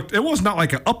 they looked, it was not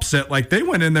like an upset. Like, they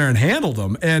went in there and handled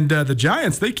them. And the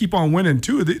Giants, they keep on winning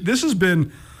too. This has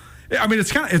been, I mean,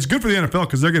 it's good for the NFL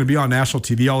because they're going to be on national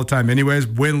TV all the time anyways,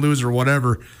 win, lose, or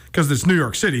whatever, because it's New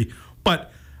York City.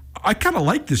 But I kind of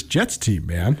like this Jets team,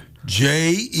 man.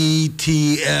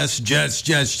 Jets,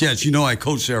 Jets. You know, I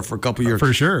coached there for a couple years.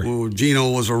 For sure.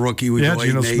 Geno was a rookie.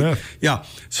 Geno Smith. Yeah.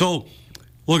 So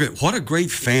look at what a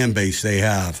great fan base they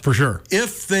have. For sure.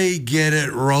 If they get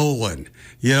it rolling,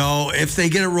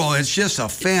 it's just a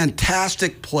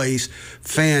fantastic place,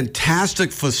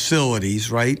 fantastic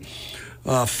facilities, right?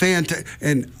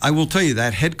 And I will tell you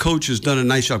that head coach has done a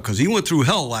nice job because he went through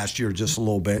hell last year just a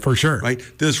little bit. For sure. Right?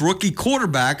 This rookie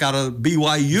quarterback out of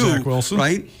BYU, Zach Wilson.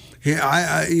 right?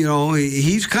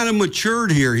 He's kind of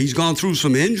matured here. He's gone through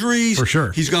some injuries. For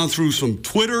sure. He's gone through some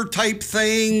Twitter type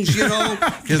things,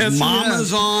 His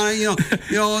mama's on,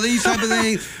 these type of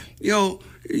things.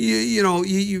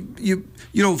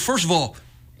 First of all,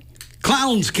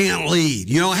 clowns can't lead.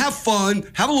 Have fun,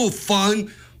 have a little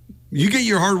fun. You get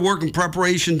your hard work and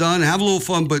preparation done, have a little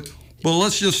fun, but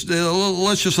let's just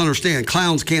understand,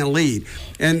 clowns can't lead.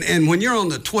 And when you're on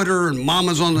the Twitter and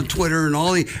mama's on the Twitter and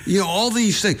all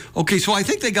these things. Okay, so I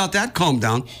think they got that calmed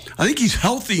down. I think he's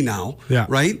healthy now,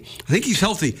 right? I think he's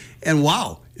healthy. And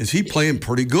wow, is he playing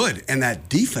pretty good? And that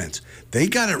defense, they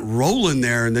got it rolling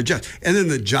there in the Jets. And then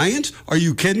the Giants, are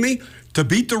you kidding me? To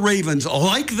beat the Ravens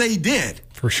like they did.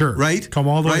 For sure. Right? Come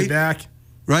all the way back.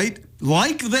 Right?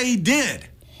 Like they did.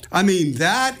 I mean,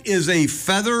 that is a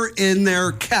feather in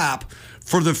their cap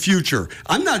for the future.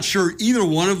 I'm not sure either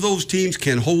one of those teams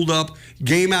can hold up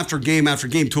game after game after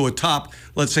game to a top,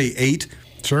 let's say, 8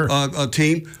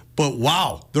 team. But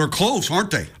wow, they're close,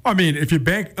 aren't they? I mean, if you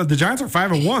bank the Giants are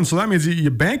 5-1, so that means you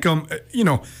bank them.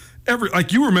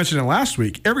 Like you were mentioning last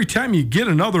week, every time you get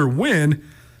another win,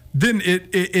 then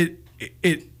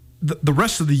the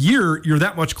rest of the year, you're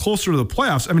that much closer to the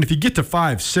playoffs. I mean, if you get to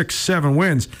 5, 6, 7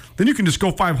 wins, then you can just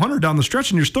go 500 down the stretch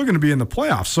and you're still going to be in the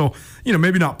playoffs. So,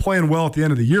 maybe not playing well at the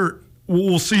end of the year.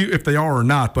 We'll see if they are or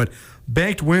not. But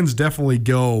banked wins definitely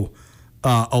go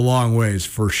a long ways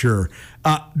for sure.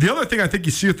 The other thing I think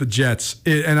you see with the Jets,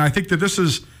 and I think that this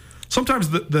is sometimes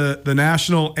the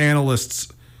national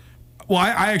analysts. Well,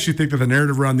 I actually think that the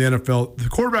narrative around the NFL, the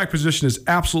quarterback position is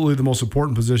absolutely the most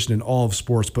important position in all of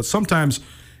sports. But sometimes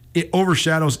it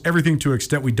overshadows everything to an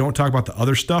extent we don't talk about the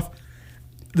other stuff.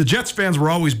 The Jets fans were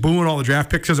always booing all the draft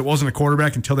picks because it wasn't a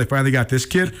quarterback until they finally got this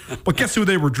kid. But guess who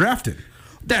they were drafting?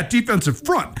 That defensive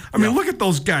front. I mean, look at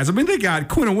those guys. I mean, they got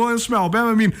Quinn Williams from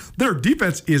Alabama. I mean, their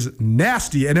defense is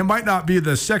nasty, and it might not be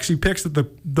the sexy picks that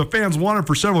the fans wanted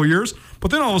for several years,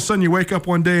 but then all of a sudden you wake up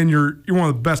one day and you're one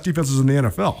of the best defenses in the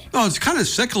NFL. No, it's kind of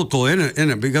cyclical in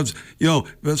it because,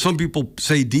 some people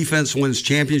say defense wins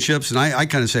championships, and I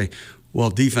kind of say, well,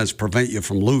 defense prevent you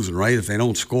from losing, right? If they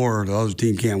don't score, the other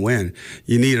team can't win.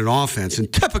 You need an offense.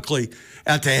 And typically,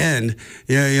 at the end,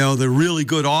 the really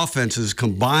good offenses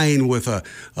combined with a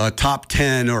top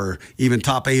 10 or even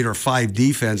top 8 or 5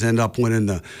 defense end up winning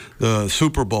the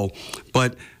Super Bowl.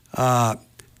 But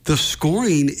the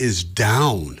scoring is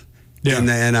down in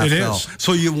the NFL. It is.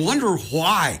 So you wonder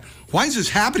why. Why is this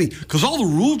happening? Because all the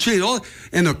rule change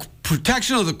and the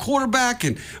protection of the quarterback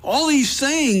and all these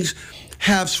things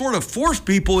have sort of forced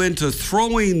people into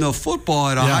throwing the football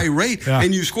at a high rate,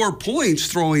 and you score points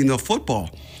throwing the football.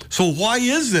 So why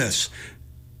is this?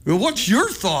 What's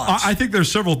your thoughts? I think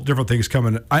there's several different things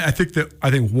coming. I think that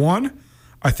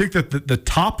the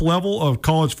top level of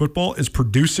college football is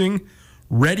producing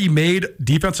ready-made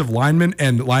defensive linemen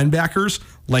and linebackers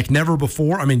like never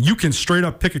before. I mean, you can straight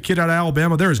up pick a kid out of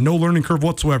Alabama. There is no learning curve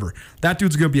whatsoever. That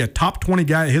dude's going to be a top 20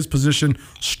 guy at his position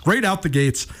straight out the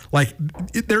gates. Like,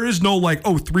 there is no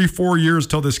 3-4 years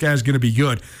till this guy's going to be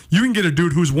good. You can get a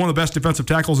dude who's one of the best defensive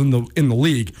tackles in the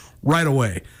league right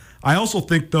away. I also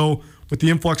think, though, with the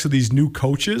influx of these new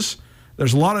coaches,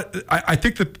 there's a lot of. I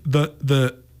think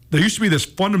that there used to be this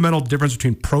fundamental difference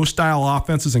between pro-style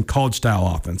offenses and college-style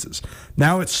offenses.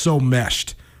 Now it's so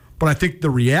meshed. But I think the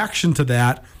reaction to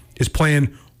that is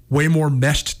playing way more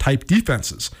meshed-type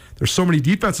defenses. There's so many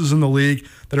defenses in the league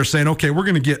that are saying, okay, we're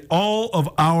going to get all of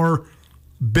our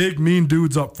big, mean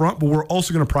dudes up front, but we're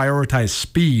also going to prioritize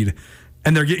speed.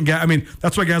 And they're getting guys. I mean,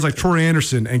 that's why guys like Troy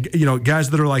Anderson and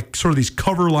guys that are like sort of these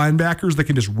cover linebackers that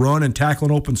can just run and tackle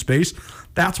in open space.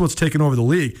 That's what's taken over the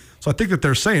league. So I think that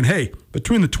they're saying, hey,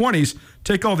 between the 20s,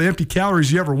 take all the empty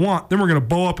calories you ever want. Then we're going to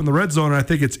bow up in the red zone. And I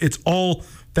think it's all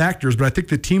factors. But I think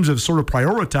the teams have sort of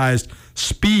prioritized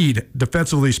speed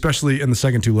defensively, especially in the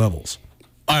second 2 levels.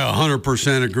 I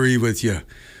 100% agree with you.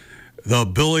 The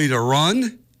ability to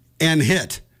run and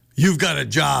hit. You've got a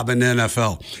job in the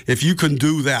NFL if you can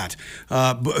do that.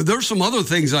 There's some other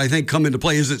things that I think come into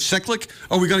play. Is it cyclic?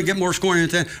 Are we going to get more scoring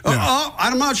at the end?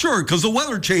 I'm not sure because the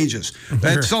weather changes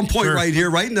at some point right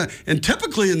here, right? And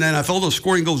typically in the NFL, the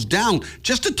scoring goes down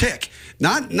just a tick.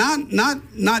 Not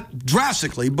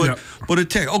drastically, but a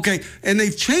tick. Okay, and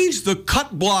they've changed the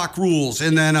cut block rules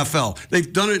in the NFL.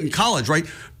 They've done it in college, right?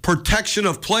 Protection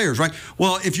of players, right?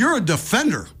 Well, if you're a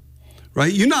defender,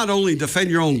 right? You not only defend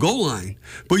your own goal line,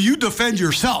 but you defend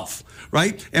yourself,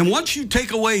 right? And once you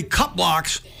take away cut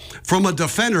blocks from a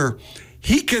defender,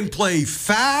 he can play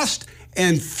fast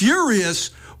and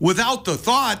furious without the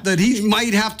thought that he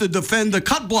might have to defend the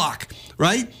cut block,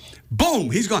 right?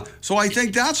 Boom, he's gone. So I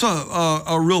think that's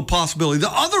a real possibility.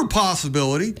 The other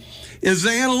possibility is the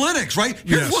analytics, right?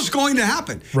 Here's what's going to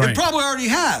happen. Right. It probably already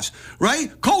has, right?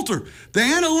 Coulter, the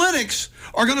analytics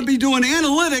are going to be doing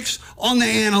analytics on the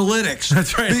analytics.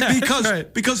 That's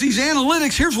right. Because these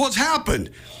analytics, here's what's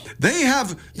happened. The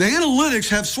analytics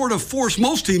have sort of forced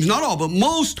most teams, not all, but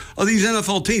most of these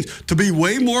NFL teams to be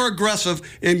way more aggressive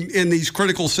in these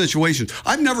critical situations.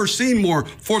 I've never seen more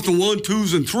 4th and 1,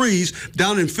 2s and 3s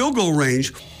down in field goal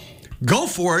range. Go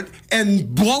for it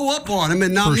and blow up on him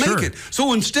and not make it.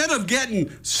 So instead of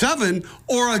getting 7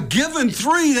 or a given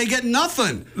 3, they get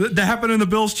nothing. That happened in the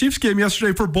Bills-Chiefs game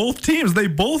yesterday for both teams. They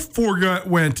both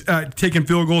went taking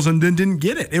field goals and then didn't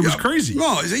get it. It was crazy.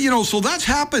 No, so that's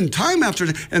happened time after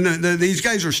time. And these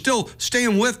guys are still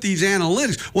staying with these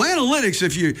analytics. Well, analytics,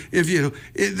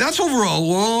 that's over a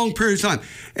long period of time.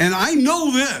 And I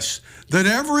know this, that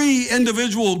every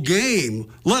individual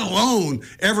game, let alone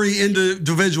every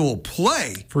individual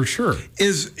play, for sure,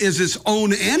 is its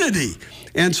own entity.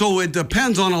 And so it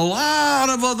depends on a lot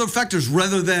of other factors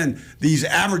rather than these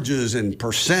averages and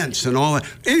percents and all that.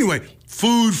 Anyway,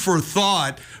 food for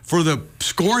thought for the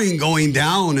scoring going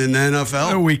down in the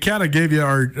NFL. We kind of gave you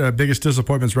our biggest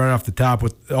disappointments right off the top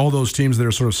with all those teams that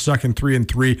are sort of stuck in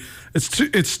 3-3.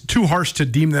 It's too harsh to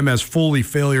deem them as fully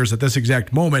failures at this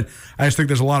exact moment. I just think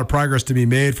there's a lot of progress to be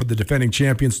made for the defending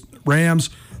champions, Rams,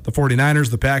 the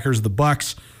 49ers, the Packers, the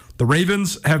Bucks. The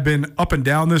Ravens have been up and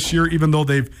down this year, even though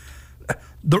the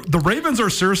Ravens are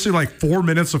seriously like 4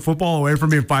 minutes of football away from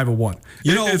being 5-1.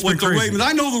 With the Ravens,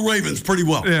 I know the Ravens pretty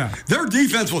well. Yeah, their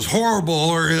defense was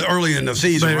horrible early in the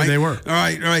season, right? They were. All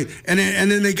right, and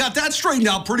then they got that straightened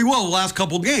out pretty well the last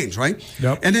couple of games, right?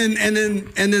 Yep. And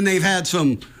then they've had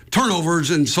some turnovers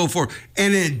and so forth,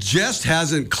 and it just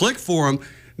hasn't clicked for them.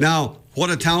 Now, what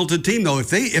a talented team, though. I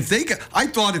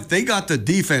thought if they got the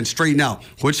defense straightened out,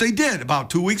 which they did about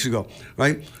 2 weeks ago,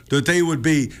 right, that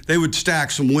they would stack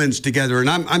some wins together. And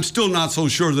I'm still not so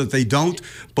sure that they don't.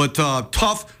 But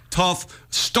tough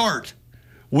start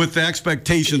with the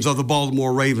expectations of the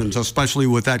Baltimore Ravens, especially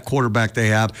with that quarterback they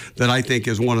have that I think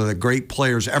is one of the great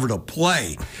players ever to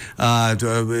play,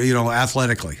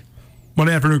 athletically.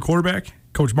 Monday afternoon quarterback,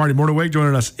 Coach Marty Mornhinweg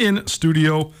joining us in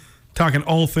studio, talking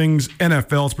all things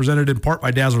NFL. It's presented in part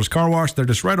by Dazzler's Car Wash. They're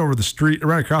just right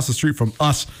across the street from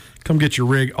us. Come get your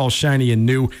rig all shiny and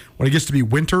new. When it gets to be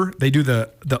winter, they do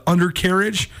the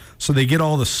undercarriage, so they get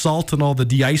all the salt and all the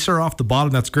de-icer off the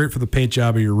bottom. That's great for the paint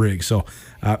job of your rig. So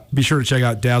be sure to check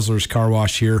out Dazzler's Car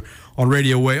Wash here on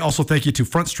Radio Way. Also, thank you to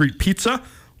Front Street Pizza,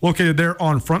 located there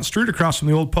on Front Street, across from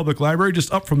the old public library,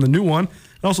 just up from the new one.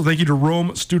 And also, thank you to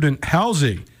Rome Student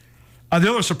Housing. The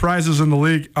other surprises in the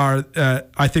league are,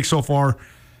 I think so far,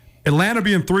 Atlanta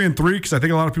being 3-3, because I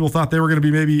think a lot of people thought they were going to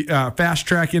be maybe fast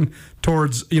tracking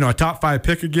towards a top 5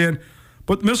 pick again.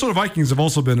 But the Minnesota Vikings have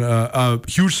also been a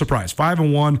huge surprise,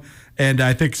 5-1, and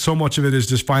I think so much of it is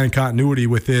just finding continuity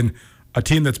within a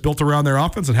team that's built around their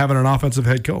offense and having an offensive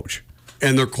head coach.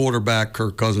 And their quarterback,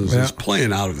 Kirk Cousins, is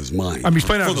playing out of his mind. I mean, he's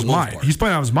playing out of his mind. He's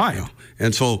playing out of his mind. Yeah.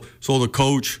 And so the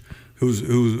coach,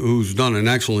 who's done an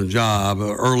excellent job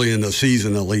early in the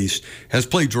season at least, has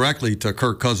played directly to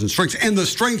Kirk Cousins' strengths and the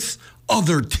strengths of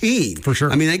their team. For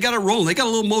sure. I mean, they got it rolling. They got a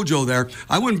little mojo there.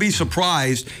 I wouldn't be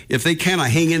surprised if they kind of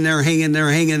hang in there,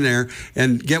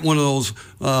 and get one of those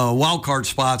wild card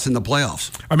spots in the playoffs.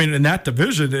 I mean, in that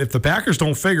division, if the Packers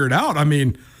don't figure it out, I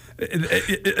mean,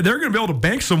 they're going to be able to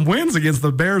bank some wins against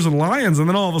the Bears and Lions, and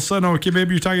then all of a sudden, okay,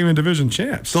 maybe you're talking about division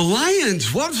champs. The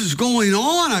Lions, what is going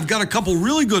on? I've got a couple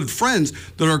really good friends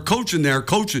that are coaching there,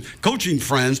 coaching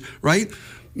friends, right?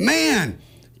 Man,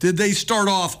 did they start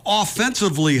off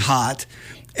offensively hot,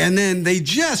 and then they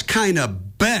just kind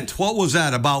of bent. What was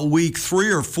that, about week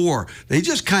 3 or 4? They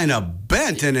just kind of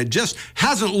bent, and it just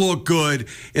hasn't looked good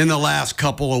in the last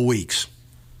couple of weeks.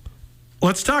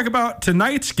 Let's talk about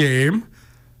tonight's game.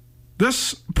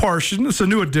 This portion, it's a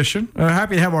new addition.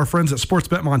 Happy to have our friends at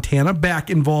Sportsbet Montana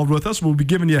back involved with us. We'll be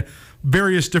giving you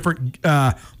various different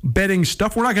betting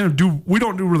stuff. We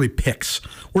don't do really picks.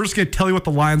 We're just going to tell you what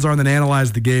the lines are and then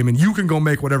analyze the game, and you can go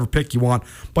make whatever pick you want.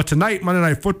 But tonight, Monday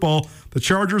Night Football, the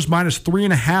Chargers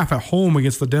 -3.5 at home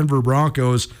against the Denver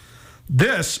Broncos.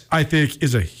 This, I think,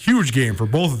 is a huge game for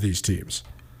both of these teams.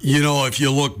 You know, if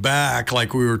you look back,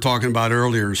 like we were talking about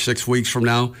earlier, 6 weeks from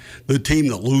now, the team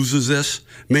that loses this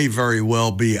may very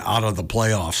well be out of the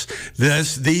playoffs.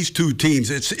 These two teams,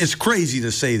 it's crazy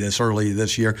to say this early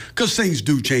this year because things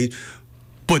do change.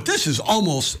 But this is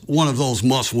almost one of those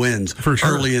must-wins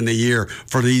early in the year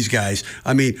for these guys.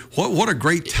 I mean, what a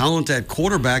great talent at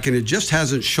quarterback, and it just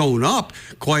hasn't shown up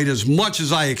quite as much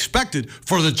as I expected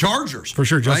for the Chargers. For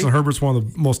sure, Justin Herbert's one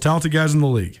of the most talented guys in the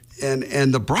league.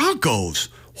 And the Broncos,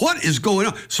 what is going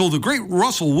on? So the great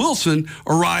Russell Wilson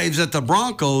arrives at the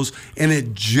Broncos, and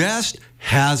it just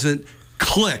hasn't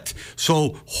clicked.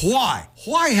 So why?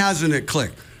 Why hasn't it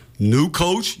clicked? New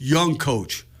coach, young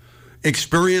coach.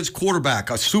 Experienced quarterback,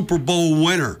 a Super Bowl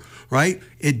winner, right?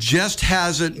 It just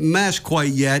hasn't meshed quite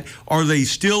yet. Are they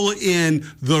still in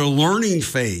the learning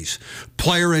phase?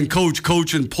 Player and coach,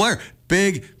 coach and player.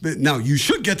 Now, you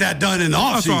should get that done in the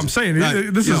offseason. That's what I'm saying.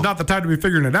 This is not the time to be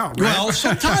figuring it out, right? Well,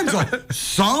 sometimes,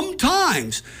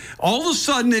 all of a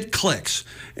sudden it clicks.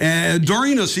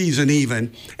 During a season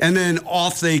even, and then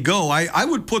off they go. I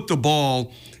would put the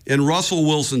ball in Russell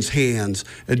Wilson's hands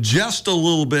just a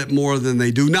little bit more than they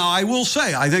do. Now, I will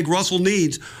say, I think Russell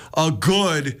needs a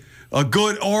good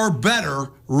or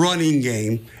better running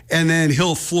game, and then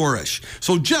he'll flourish.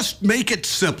 So just make it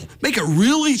simple. Make it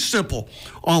really simple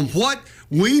on what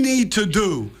we need to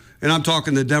do, and I'm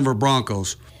talking the Denver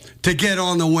Broncos, to get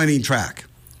on the winning track.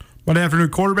 Monday afternoon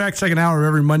quarterback, second hour of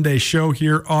every Monday show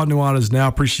here on Nuanez Now.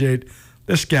 Appreciate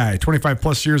this guy,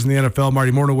 25-plus years in the NFL,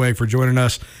 Marty Mornhinweg, for joining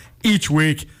us each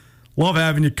week. Love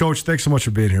having you, Coach. Thanks so much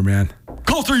for being here, man.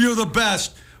 Coulter, you're the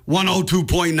best.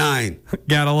 102.9.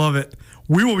 Gotta love it.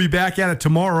 We will be back at it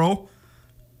tomorrow.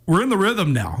 We're in the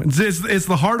rhythm now. It's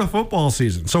the heart of football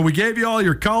season. So we gave you all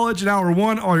your college in hour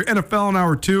one, all your NFL in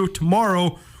hour two.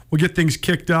 Tomorrow, we'll get things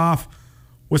kicked off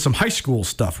with some high school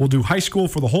stuff. We'll do high school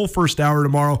for the whole first hour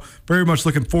tomorrow. Very much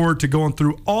looking forward to going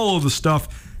through all of the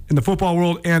stuff in the football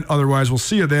world and otherwise. We'll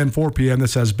see you then, 4 p.m.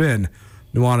 This has been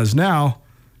Nuanez Now,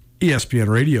 ESPN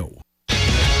Radio.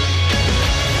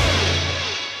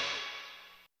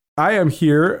 I am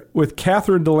here with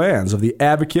Catherine DeLands of The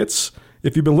Advocates.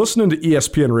 If you've been listening to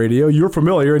ESPN Radio, you're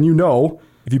familiar and you know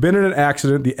if you've been in an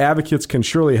accident, The Advocates can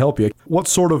surely help you. What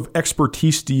sort of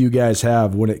expertise do you guys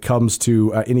have when it comes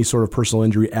to any sort of personal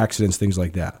injury, accidents, things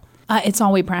like that? It's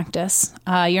all we practice.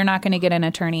 You're not going to get an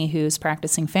attorney who's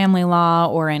practicing family law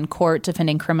or in court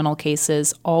defending criminal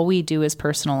cases. All we do is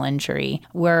personal injury.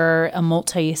 We're a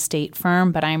multi-state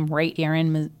firm, but I'm right here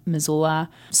in Missoula.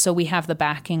 So we have the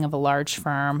backing of a large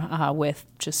firm with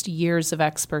just years of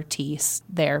expertise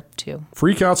there, too.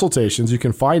 Free consultations. You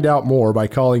can find out more by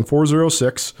calling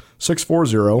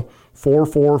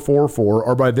 406-640-4444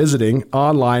 or by visiting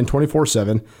online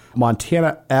 24/7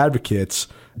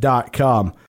 MontanaAdvocates.com.